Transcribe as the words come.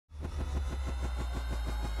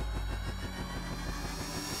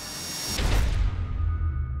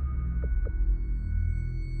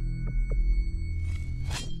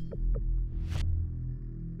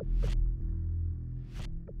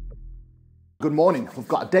Good morning. We've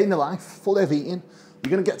got a day in the life, full day of eating.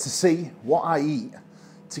 You're going to get to see what I eat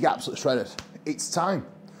to get absolutely shredded. It's time.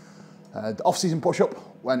 The off-season push-up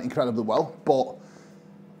went incredibly well, but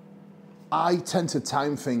I tend to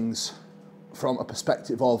time things from a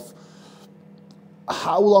perspective of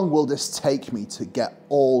how long will this take me to get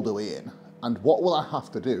all the way in, and what will I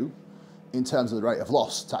have to do in terms of the rate of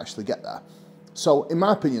loss to actually get there. So in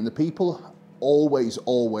my opinion, the people always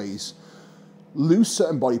lose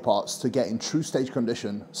certain body parts to get in true stage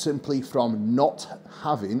condition simply from not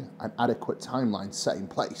having an adequate timeline set in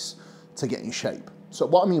place to get in shape. So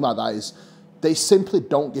what I mean by that is they simply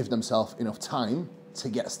don't give themselves enough time to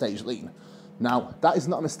get stage lean. Now, that is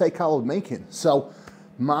not a mistake I was making. So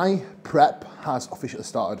my prep has officially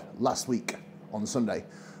started last week on Sunday.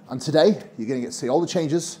 And today, you're gonna get to see all the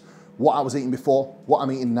changes, what I was eating before, what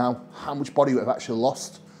I'm eating now, how much body weight I've actually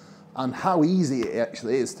lost, and how easy it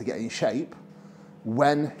actually is to get in shape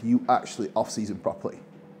when you actually off-season properly.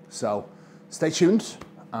 So stay tuned,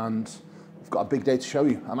 and we've got a big day to show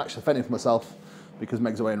you. I'm actually fending for myself because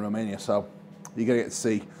Meg's away in Romania, so you're gonna get to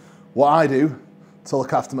see what I do to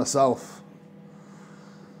look after myself.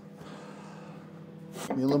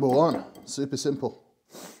 Meal number one, super simple.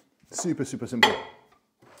 Super simple.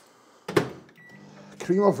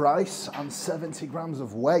 Cream of rice and 70 grams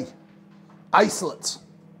of whey. Isolate.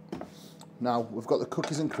 Now, we've got the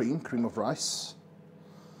cookies and cream of rice.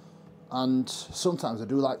 And sometimes I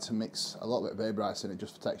do like to mix a little bit of baby rice in it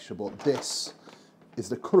just for texture, but this is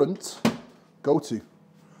the current go-to,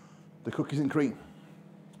 the cookies and cream.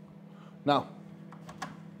 Now,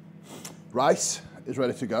 rice is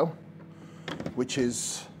ready to go, which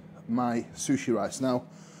is my sushi rice. Now,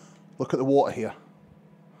 look at the water here,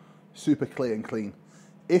 super clear and clean.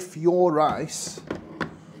 If your rice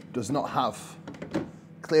does not have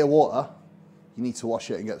clear water, you need to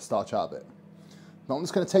wash it and get the starch out of it. Not only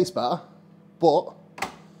it's going to taste better, but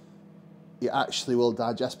it actually will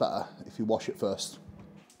digest better if you wash it first.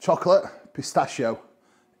 Chocolate pistachio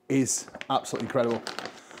is absolutely incredible.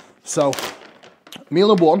 So, meal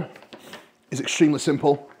number one is extremely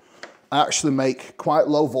simple. I actually make quite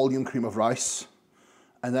low volume cream of rice,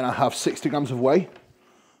 and then I have 60 grams of whey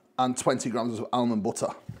and 20 grams of almond butter.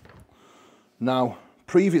 Now,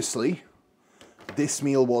 previously, this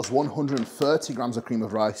meal was 130 grams of cream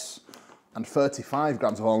of rice and 35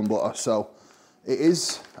 grams of almond butter, so it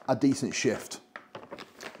is a decent shift.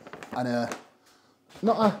 And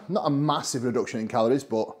not a massive reduction in calories,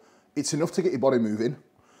 but it's enough to get your body moving.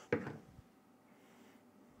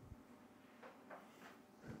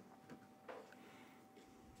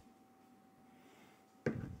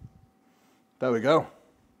 There we go.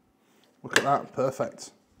 Look at that,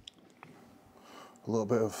 perfect. A little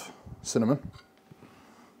bit of cinnamon.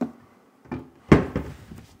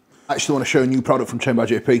 I actually want to show a new product from Trained by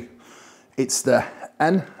JP. It's the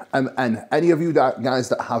NMN. Any of you guys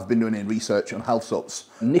that have been doing any research on health subs,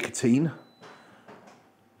 nicotine,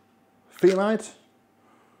 phenide?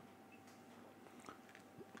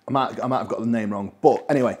 I might have got the name wrong, but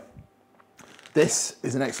anyway, this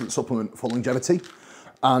is an excellent supplement for longevity,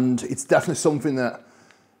 and it's definitely something that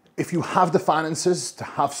if you have the finances to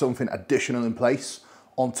have something additional in place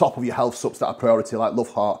on top of your health subs that are priority, like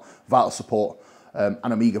Love Heart, Vital Support, and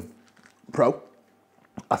Omega Pro,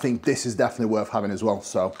 I think this is definitely worth having as well.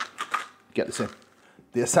 So get this in.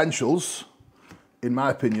 The essentials, in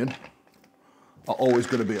my opinion, are always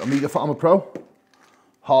going to be Omega Pharma Pro,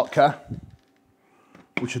 Heart Care,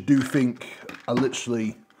 which I do think are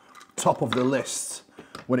literally top of the list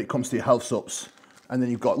when it comes to your health subs. And then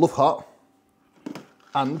you've got Love Heart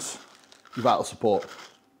and your Vital Support.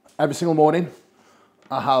 Every single morning,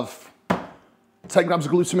 I have 10 grams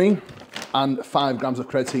of glutamine and 5 grams of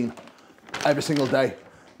creatine every single day.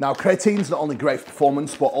 Now, creatine is not only great for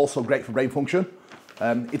performance, but also great for brain function.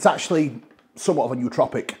 It's actually somewhat of a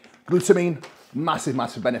nootropic. Glutamine,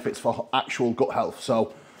 massive benefits for actual gut health.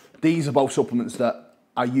 So these are both supplements that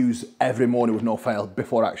I use every morning with no fail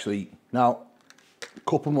before I actually eat. Now, a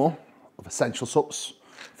couple more of essential subs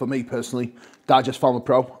for me personally. Digest Pharma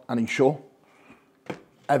Pro and Ensure.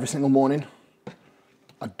 Every single morning,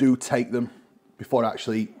 I do take them before I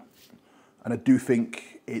actually eat. And I do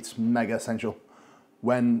think it's mega essential.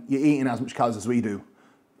 When you're eating as much calories as we do,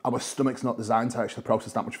 our stomach's not designed to actually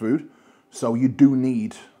process that much food. So you do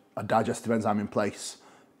need a digestive enzyme in place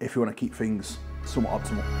if you want to keep things somewhat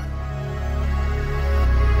optimal.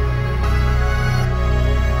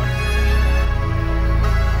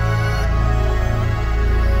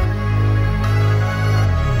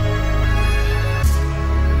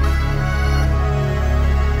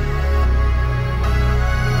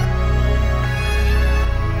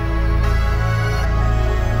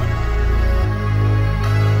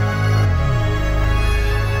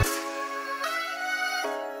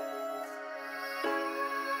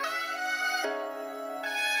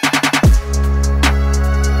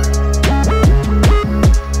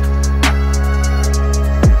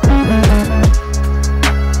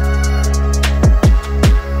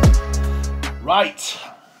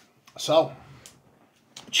 So,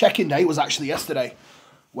 check-in day was actually yesterday,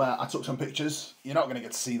 where I took some pictures. You're not going to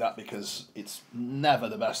get to see that because it's never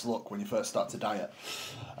the best look when you first start to diet.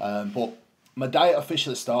 But my diet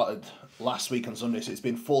officially started last week on Sunday, so it's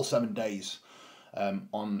been full 7 days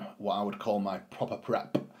on what I would call my proper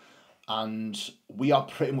prep. And we are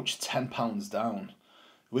pretty much 10 pounds down,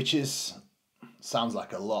 which sounds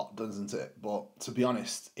like a lot, doesn't it? But to be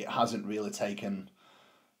honest, it hasn't really taken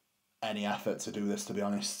any effort to do this, to be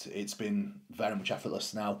honest. It's been very much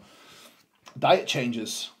effortless. Now, diet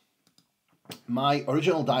changes. My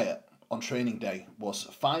original diet on training day was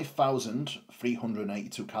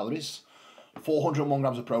 5,382 calories, 401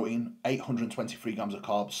 grams of protein, 823 grams of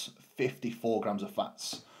carbs, 54 grams of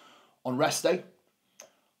fats. On rest day,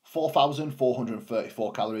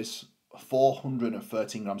 4,434 calories,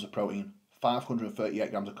 413 grams of protein, 538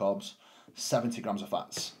 grams of carbs, 70 grams of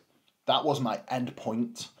fats. That was my end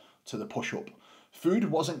point to the push-up. Food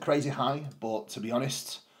wasn't crazy high, but to be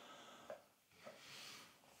honest,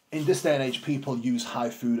 in this day and age, people use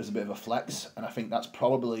high food as a bit of a flex, and I think that's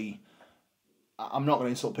probably, I'm not going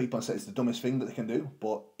to insult people and say it's the dumbest thing that they can do,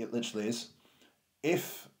 but it literally is.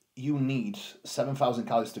 If you need 7,000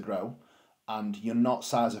 calories to grow, and you're not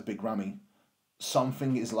size of Big Ramy,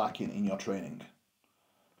 something is lacking in your training.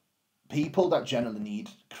 People that generally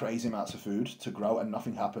need crazy amounts of food to grow and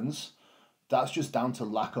nothing happens, that's just down to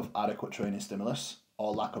lack of adequate training stimulus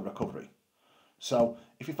or lack of recovery. So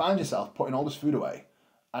if you find yourself putting all this food away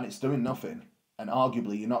and it's doing nothing, and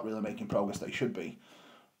arguably you're not really making progress that you should be,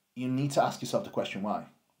 you need to ask yourself the question why,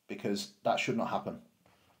 because that should not happen,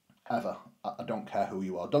 ever. I don't care who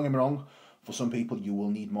you are. Don't get me wrong, for some people you will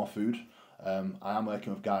need more food. I am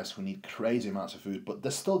working with guys who need crazy amounts of food, but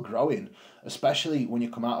they're still growing, especially when you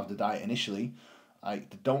come out of the diet initially. They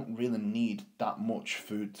don't really need that much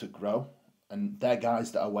food to grow. And they're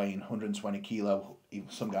guys that are weighing 120 kilo, even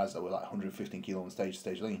some guys that were like 115 kilo on stage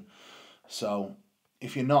lean. So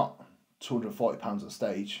if you're not 240 pounds on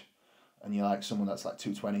stage and you're like someone that's like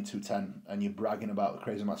 220, 210 and you're bragging about the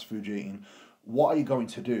crazy amounts of food you're eating, what are you going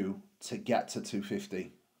to do to get to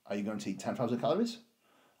 250? Are you going to eat 10,000 calories?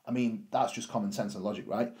 I mean, that's just common sense and logic,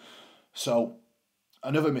 right? So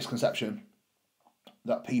another misconception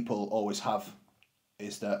that people always have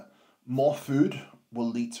is that more food will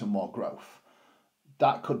lead to more growth.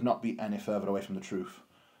 That could not be any further away from the truth.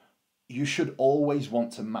 You should always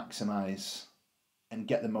want to maximize and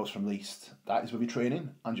get the most from least. That is with your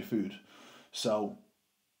training and your food. So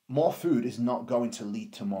more food is not going to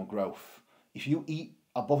lead to more growth. If you eat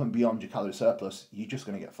above and beyond your calorie surplus, you're just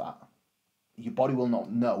going to get fat. Your body will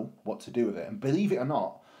not know what to do with it. And believe it or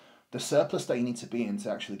not, the surplus that you need to be in to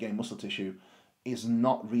actually gain muscle tissue is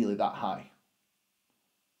not really that high.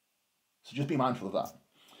 So just be mindful of that.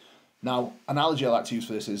 Now, analogy I like to use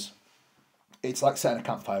for this is, it's like setting a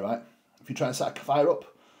campfire, right? If you try and set a fire up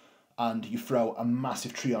and you throw a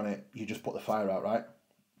massive tree on it, you just put the fire out, right?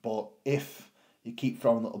 But if you keep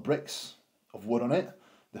throwing little bricks of wood on it,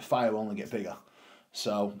 the fire will only get bigger.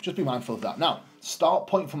 So just be mindful of that. Now, start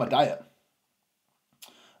point for my diet.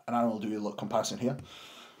 And I will do a little comparison here.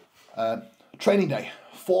 Training day,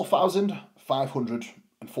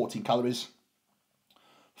 4,514 calories,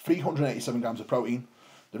 387 grams of protein.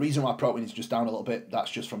 The reason why protein is just down a little bit, that's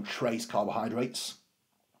just from trace carbohydrates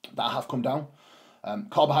that have come down.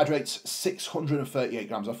 Carbohydrates, 638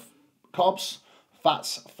 grams of carbs,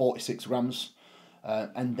 fats, 46 grams.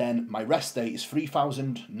 And then my rest day is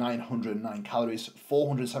 3,909 calories,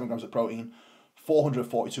 407 grams of protein,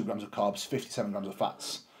 442 grams of carbs, 57 grams of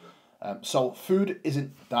fats. So food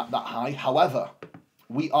isn't that high. However,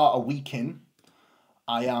 we are a week in.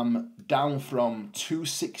 I am down from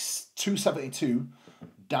 272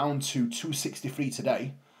 down to 263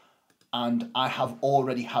 today, and I have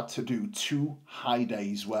already had to do 2 high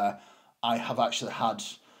days where I have actually had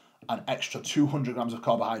an extra 200 grams of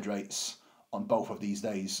carbohydrates on both of these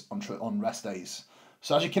days, on rest days.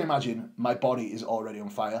 So as you can imagine, my body is already on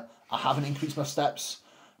fire. I haven't increased my steps.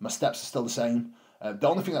 My steps are still the same. The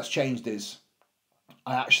only thing that's changed is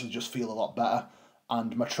I actually just feel a lot better,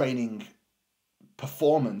 and my training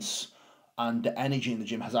performance and the energy in the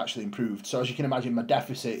gym has actually improved. So as you can imagine, my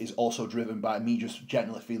deficit is also driven by me just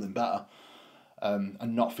generally feeling better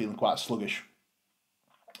and not feeling quite sluggish.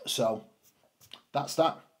 So that's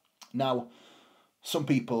that. Now, some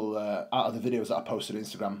people, out of the videos that I posted on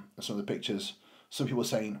Instagram and some of the pictures, some people are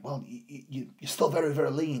saying, well, you're still very, very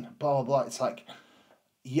lean, blah, blah, blah. It's like,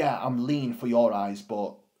 yeah, I'm lean for your eyes,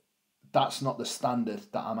 but that's not the standard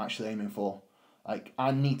that I'm actually aiming for. Like, I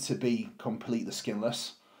need to be completely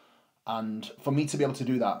skinless. And for me to be able to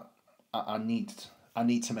do that, I need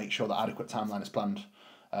to make sure that adequate timeline is planned.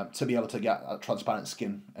 to be able to get a transparent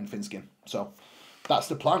skin and thin skin. So that's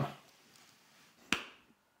the plan.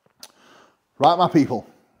 Right, my people,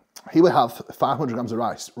 here we have 500 grams of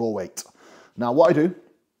rice, raw weight. Now what I do,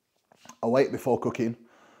 I weigh it before cooking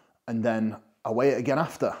and then I weigh it again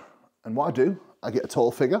after. And what I do, I get a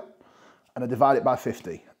total figure and I divide it by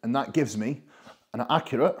 50. And that gives me an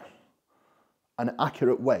accurate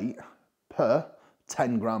weight per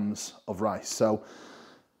 10 grams of rice. So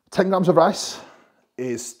 10 grams of rice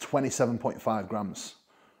is 27.5 grams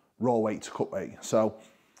raw weight to cook weight. So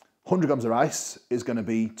 100 grams of rice is going to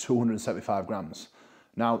be 275 grams.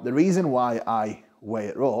 Now, the reason why I weigh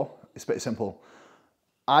it raw is pretty simple.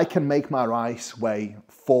 I can make my rice weigh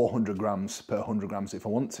 400 grams per 100 grams if I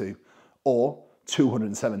want to, or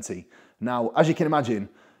 270. Now, as you can imagine,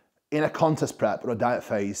 in a contest prep or a diet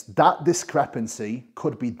phase, that discrepancy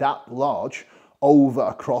could be that large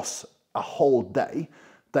across a whole day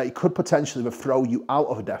that it could potentially throw you out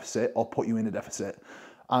of a deficit or put you in a deficit.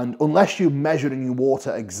 And unless you measure in your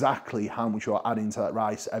water exactly how much you're adding to that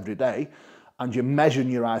rice every day, and you're measuring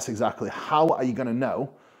your rice exactly, how are you gonna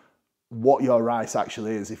know what your rice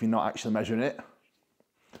actually is if you're not actually measuring it?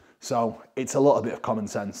 So it's a little bit of common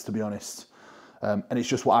sense, to be honest. And it's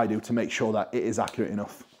just what I do to make sure that it is accurate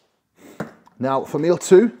enough. Now for meal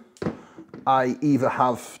 2, I either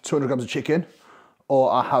have 200 grams of chicken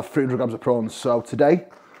or I have 300 grams of prawns. So today,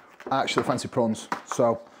 I actually fancy prawns.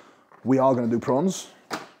 So we are gonna do prawns.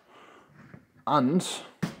 And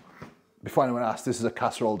before anyone asks, this is a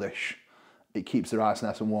casserole dish. It keeps the rice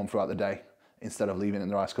nice and warm throughout the day instead of leaving it in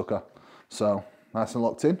the rice cooker. So nice and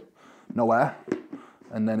locked in, no air,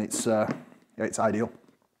 and then it's ideal.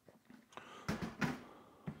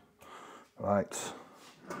 Right,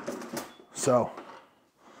 so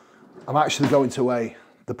I'm actually going to weigh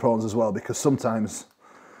the prawns as well because sometimes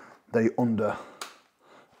they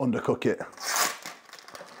undercook it.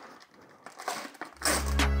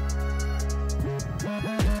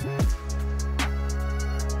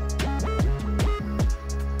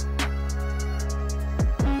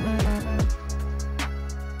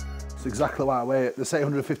 It's exactly why I weigh it. They say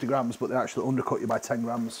 150 grams, but they actually undercut you by 10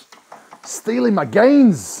 grams. Stealing my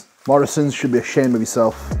gains! Morrison's should be ashamed of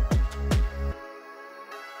yourself.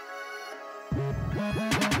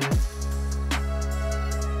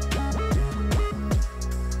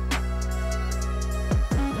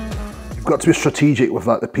 You've got to be strategic with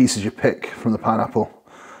like the pieces you pick from the pineapple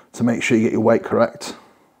to make sure you get your weight correct.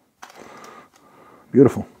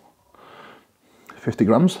 Beautiful. 50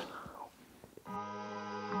 grams.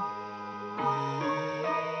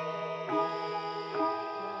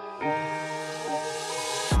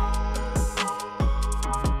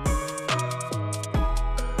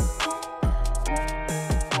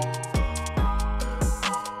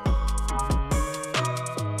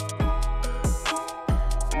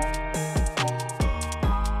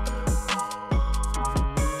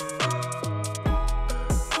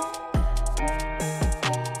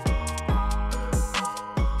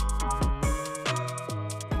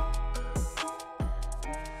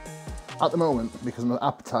 At the moment, because my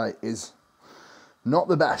appetite is not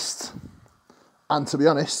the best, and to be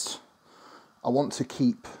honest, I want to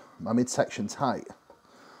keep my midsection tight,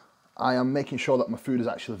 I am making sure that my food is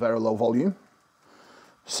actually very low volume.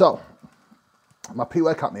 So, my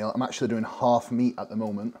pre-workout meal, I'm actually doing half meat at the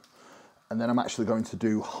moment, and then I'm actually going to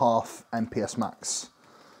do half MPS max.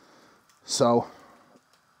 So,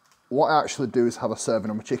 what I actually do is have a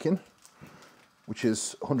serving of my chicken, which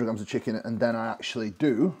is 100 grams of chicken, and then I actually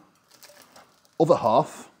do other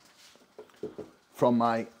half from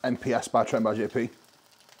my MPS by Train by JP,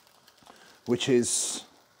 which is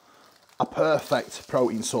a perfect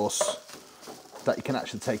protein source that you can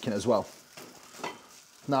actually take in as well.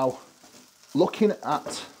 Now, looking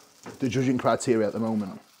at the judging criteria at the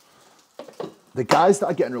moment, the guys that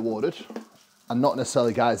are getting rewarded are not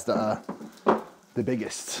necessarily guys that are the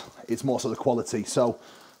biggest, it's more so the quality. So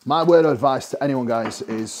my word of advice to anyone, guys,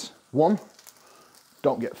 is 1,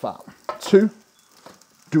 don't get fat. 2,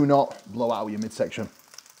 do not blow out your midsection.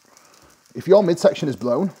 If your midsection is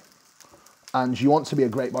blown and you want to be a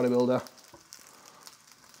great bodybuilder,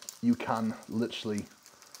 you can literally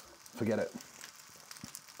forget it.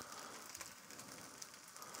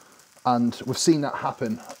 And we've seen that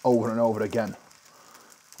happen over and over again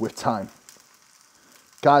with time.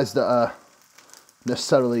 Guys that are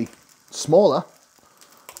necessarily smaller,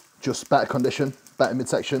 just better condition, better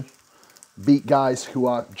midsection, beat guys who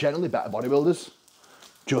are generally better bodybuilders,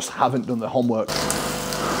 just haven't done the homework.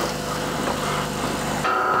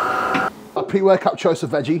 A pre-workout choice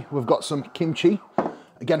of veggie, we've got some kimchi.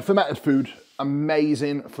 Again, fermented food,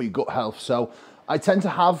 amazing for your gut health. So I tend to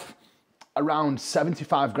have around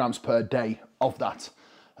 75 grams per day of that,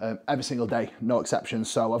 every single day, no exceptions.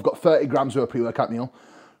 So I've got 30 grams of a pre-workout meal.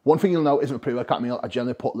 One thing you'll note is with a pre-workout meal, I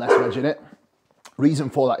generally put less veg in it. Reason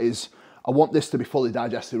for that is I want this to be fully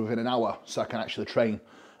digested within an hour so I can actually train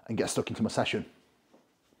and get stuck into my session.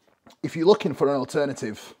 If you're looking for an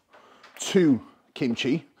alternative to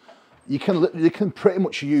kimchi, you can pretty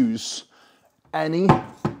much use any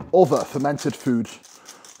other fermented food.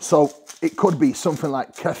 So it could be something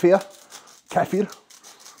like kefir,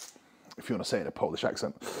 if you want to say it in a Polish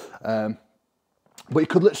accent. But it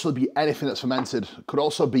could literally be anything that's fermented. It could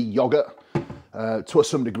also be yogurt to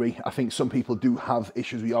some degree. I think some people do have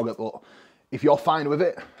issues with yogurt, but if you're fine with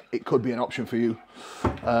it, it could be an option for you.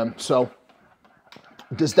 So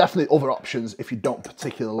there's definitely other options if you don't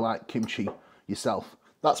particularly like kimchi yourself.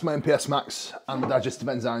 That's my MPS max and the digestive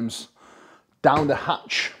enzymes down the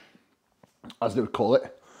hatch, as they would call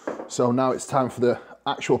it. So now it's time for the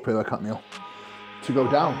actual pre-workout meal to go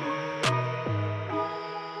down.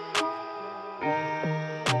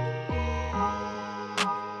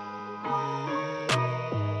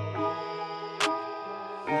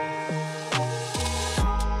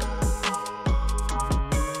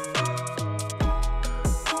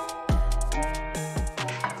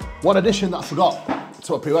 One addition that I forgot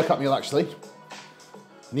to a pre-workout meal actually,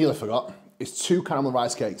 nearly forgot, is 2 caramel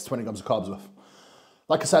rice cakes, 20 grams of carbs worth.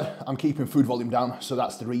 Like I said, I'm keeping food volume down, so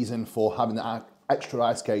that's the reason for having the extra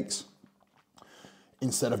rice cakes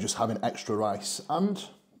instead of just having extra rice. And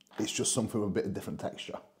it's just something with a bit of different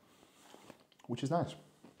texture, which is nice.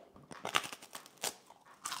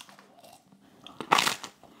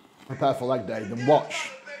 Prepare for leg day, then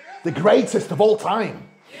watch the greatest of all time.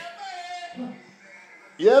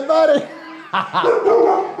 Yeah, buddy.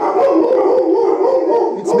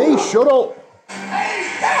 It's me, shut up.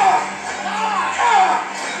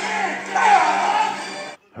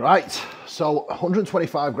 Right, so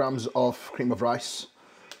 125 grams of cream of rice.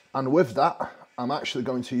 And with that, I'm actually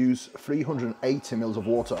going to use 380 mils of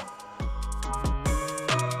water.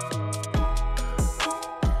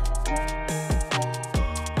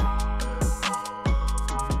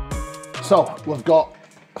 So we've got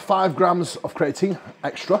 5 grams of creatine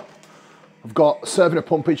extra. We've got serving of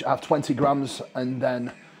pumpage, I have 20 grams, and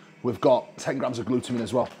then we've got 10 grams of glutamine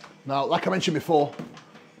as well. Now, like I mentioned before,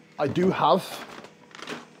 I do have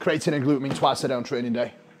creatine and glutamine twice a day on training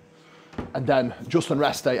day. And then just on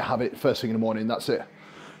rest day, I have it first thing in the morning, that's it.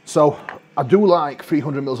 So I do like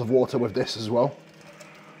 300 mils of water with this as well,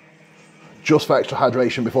 just for extra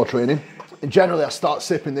hydration before training. And generally I start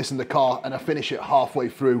sipping this in the car and I finish it halfway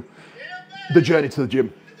through the journey to the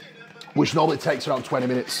gym, which normally takes around 20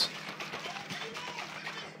 minutes.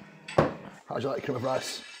 How do you like cream of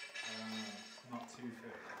rice? Not too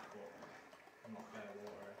thick, but I'm not fair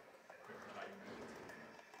water.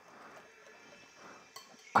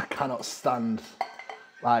 I cannot stand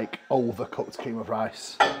like overcooked cream of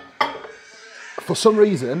rice. For some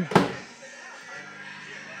reason,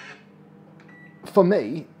 for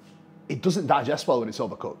me, it doesn't digest well when it's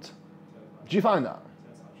overcooked. Do you find that?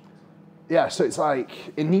 Yeah, so it's like,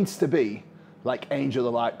 it needs to be like Angel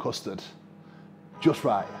of Light custard, just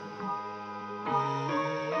right.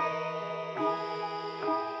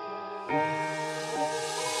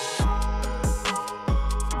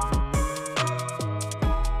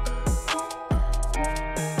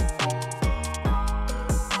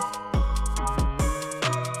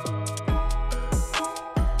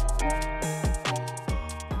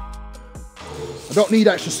 I don't need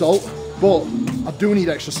extra salt, but I do need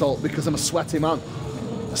extra salt because I'm a sweaty man,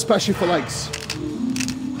 especially for legs.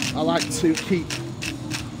 I like to keep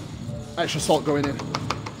extra salt going in.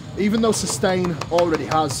 Even though Sustain already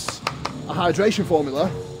has a hydration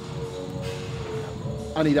formula,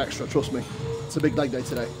 I need extra, trust me. It's a big leg day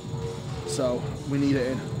today, so we need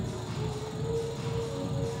it in.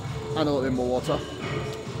 And a little bit more water.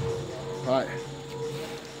 Right,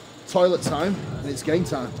 toilet time, and it's game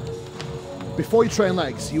time. Before you train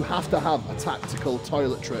legs, you have to have a tactical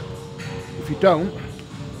toilet trip. If you don't,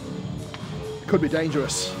 it could be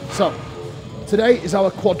dangerous. So, today is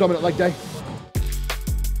our quad dominant leg day.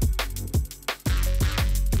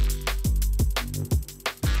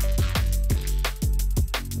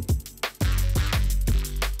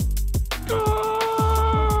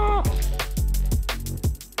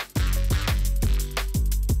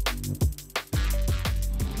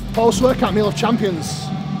 Post-workout meal of champions.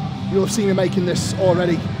 You'll have seen me making this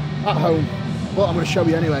already at home, but I'm going to show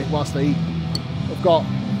you anyway whilst I eat. I've got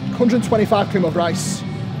 125 cream of rice,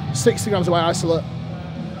 60 grams of white isolate,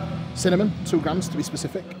 cinnamon, 2 grams to be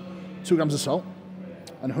specific, 2 grams of salt,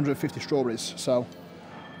 and 150 strawberries. So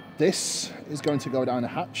This is going to go down a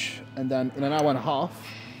hatch, and then in an hour and a half,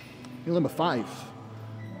 meal number 5,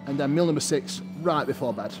 and then meal number 6 right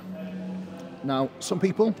before bed. Now, some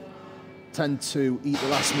people tend to eat the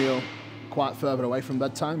last meal quite further away from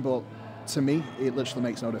bedtime, but to me, it literally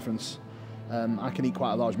makes no difference. I can eat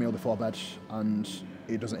quite a large meal before bed, and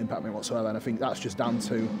it doesn't impact me whatsoever, and I think that's just down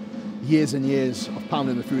to years and years of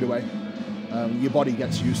pounding the food away. Your body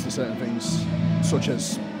gets used to certain things, such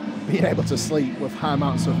as being able to sleep with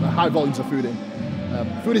high volumes of food in.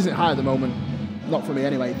 Food isn't high at the moment, not for me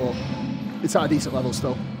anyway, but it's at a decent level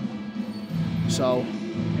still. So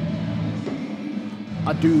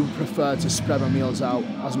I do prefer to spread my meals out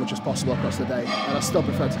as much as possible across the day, and I still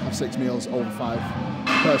prefer to have 6 meals over 5.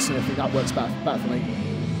 Personally, I think that works better for me.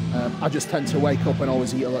 I just tend to wake up and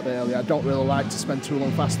always eat a little bit early. I don't really like to spend too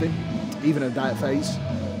long fasting, even in a diet phase.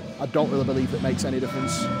 I don't really believe it makes any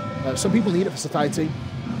difference. Some people need it for satiety.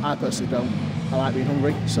 I personally don't. I like being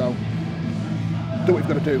hungry, so do what you've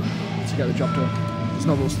got to do to get the job done. There's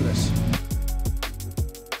no rules to this.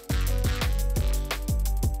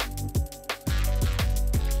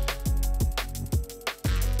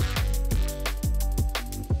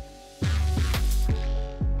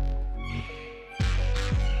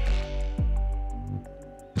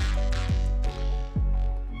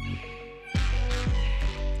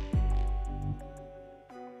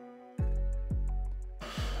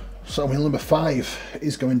 So meal number 5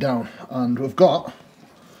 is going down, and we've got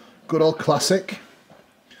good old classic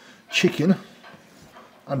chicken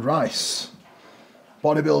and rice.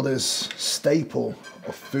 Bodybuilders' staple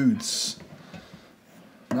of foods.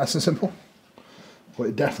 Nice and simple, but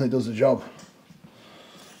it definitely does the job.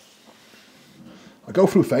 I go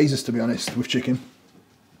through phases, to be honest, with chicken.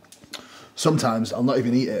 Sometimes I'll not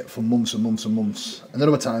even eat it for months and months and months, and then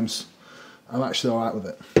other times I'm actually alright with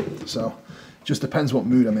it. So it just depends what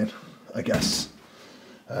mood I'm in, I guess,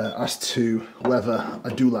 as to whether I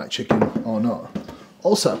do like chicken or not.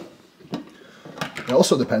 Also, it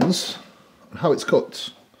also depends on how it's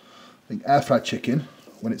cooked. I think air fried chicken,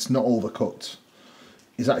 when it's not overcooked,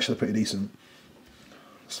 is actually pretty decent.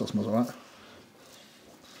 Still smells alright.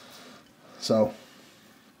 So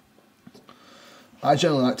I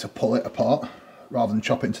generally like to pull it apart rather than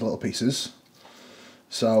chop it into little pieces.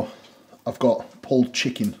 So I've got pulled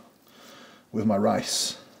chicken with my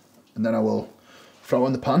rice, and then I will throw it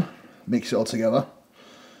in the pan, mix it all together,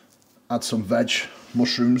 add some veg,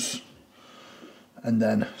 mushrooms, and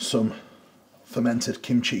then some fermented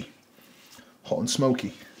kimchi, hot and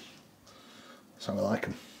smoky. That's how I like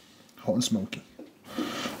them, hot and smoky.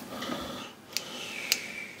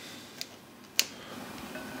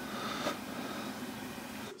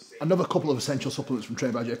 Another couple of essential supplements from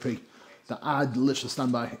Trained by JP that I'd literally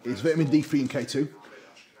stand by is vitamin D3 and K2.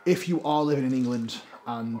 If you are living in England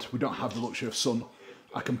and we don't have the luxury of sun,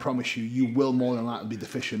 I can promise you, you will more than likely be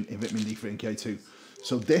deficient in vitamin D3 and K2.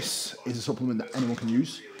 So this is a supplement that anyone can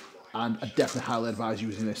use, and I definitely highly advise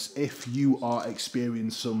using this if you are experiencing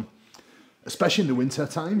some, especially in the winter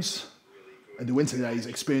times, in the winter days,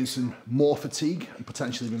 experiencing more fatigue and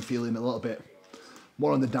potentially even feeling a little bit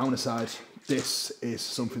more on the downer side. This is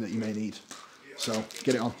something that you may need. So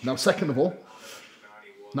get it on. Now, second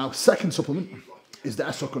supplement is the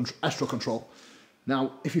estro control.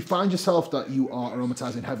 Now, if you find yourself that you are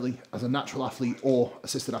aromatizing heavily as a natural athlete or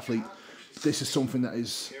assisted athlete, this is something that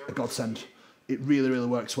is a godsend. It really, really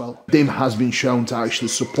works well. DIM has been shown to actually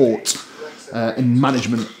support in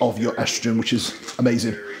management of your estrogen, which is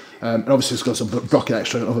amazing. And obviously it's got some broccoli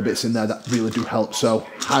extra and other bits in there that really do help. So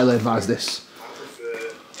highly advise this.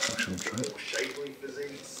 Actually, try it.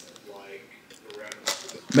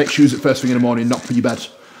 Make sure you use it first thing in the morning, not for your bed.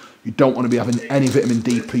 You don't want to be having any vitamin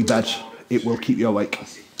D pre-bed. It will keep you awake.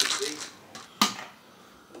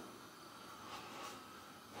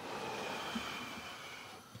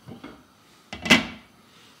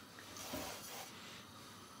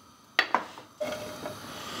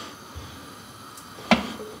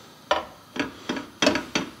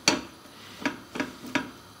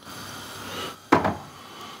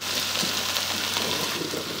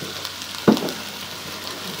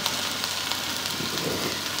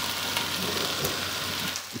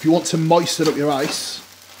 If you want to moisten up your ice,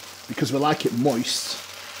 because we like it moist,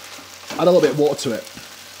 add a little bit of water to it.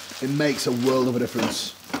 It makes a world of a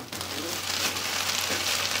difference.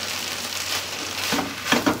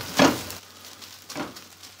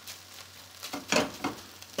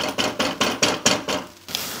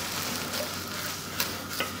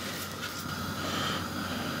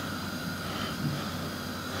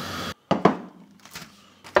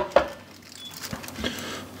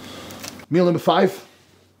 Meal number 5,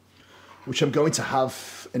 which I'm going to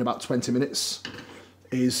have in about 20 minutes,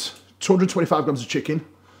 is 225 grams of chicken,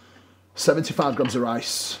 75 grams of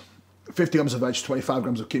rice, 50 grams of veg, 25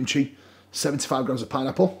 grams of kimchi, 75 grams of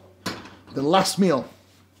pineapple. The last meal,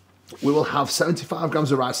 we will have 75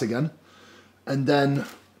 grams of rice again, and then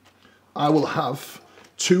I will have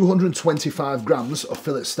 225 grams of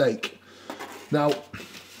fillet steak. Now,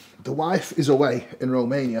 the wife is away in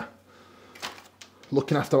Romania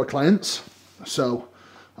looking after our clients, so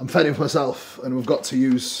I'm fending for myself, and we've got to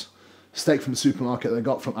use steak from the supermarket that I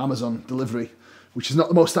got from Amazon delivery, which is not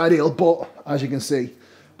the most ideal, but as you can see,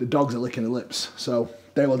 the dogs are licking their lips, so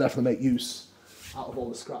they will definitely make use out of all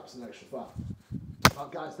the scraps and extra fat. Now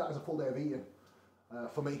guys, that is a full day of eating.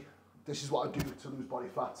 For me, this is what I do to lose body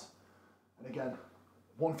fat. And again,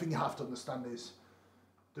 one thing you have to understand is,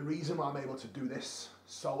 the reason why I'm able to do this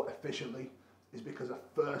so efficiently is because I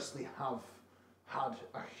firstly have had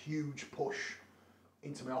a huge push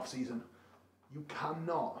into my off season. You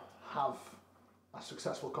cannot have a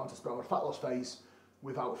successful contest prep or fat loss phase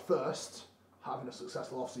without first having a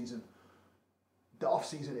successful off season. The off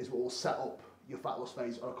season is what will set up your fat loss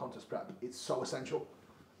phase or a contest prep. It's so essential,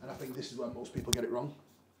 and I think this is where most people get it wrong.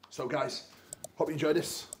 So guys, hope you enjoyed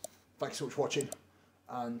this. Thanks so much for watching,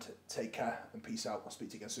 and take care and peace out. I'll speak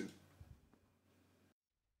to you again soon.